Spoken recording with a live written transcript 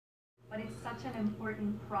such an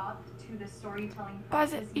important prop to the storytelling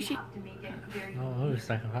Pause process. it, You Ishy. have to make it very Oh, unique. who's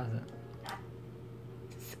second pause it?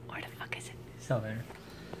 Where the fuck is it? He's still there.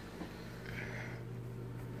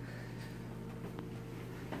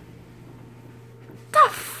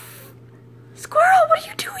 Squirrel, what are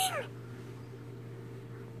you doing?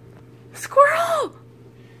 Squirrel!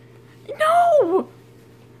 No!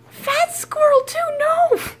 Fat squirrel too,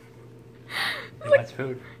 no! He wants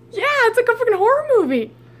food. Yeah, it's like a freaking horror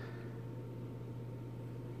movie.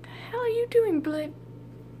 The hell are you doing, Blib?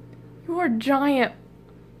 You are giant.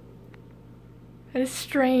 That is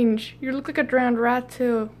strange. You look like a drowned rat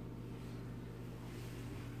too.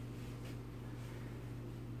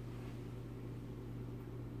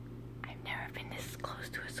 I've never been this close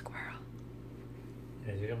to a squirrel.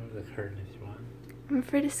 Yeah, you can move the curtain if you want. I'm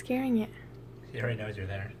afraid of scaring it. He already knows you're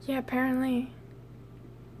there. Yeah, apparently.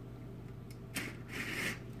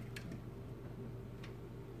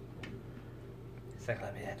 He's like,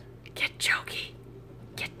 let me in. Get jokey.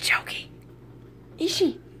 Get jokey.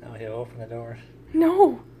 Ishy. No, he'll open the door.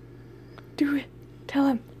 No. Do it. Tell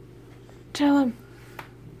him. Tell him.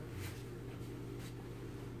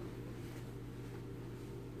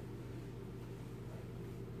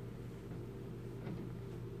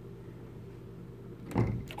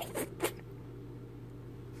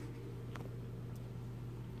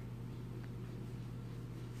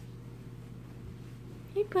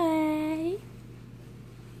 Hey, bye.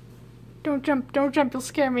 Don't jump, you'll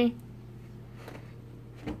scare me.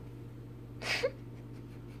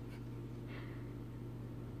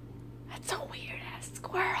 That's a weird ass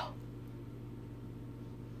squirrel.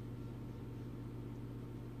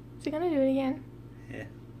 Is he gonna do it again? Yeah.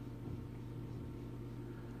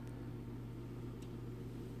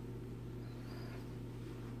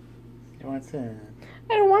 He wants in.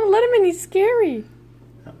 I don't want to let him in, he's scary.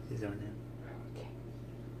 Oh, he's going in. Okay.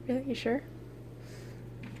 Really? You sure?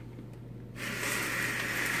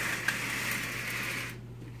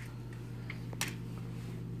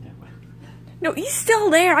 Yeah. No, he's still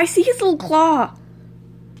there. I see his little claw.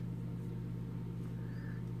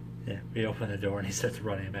 Yeah, we open the door and he starts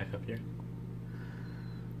running back up here.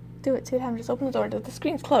 Do it 2 times. Just open the door. The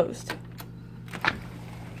screen's closed.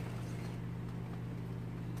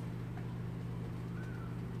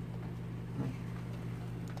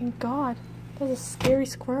 Thank God. That was a scary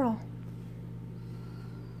squirrel.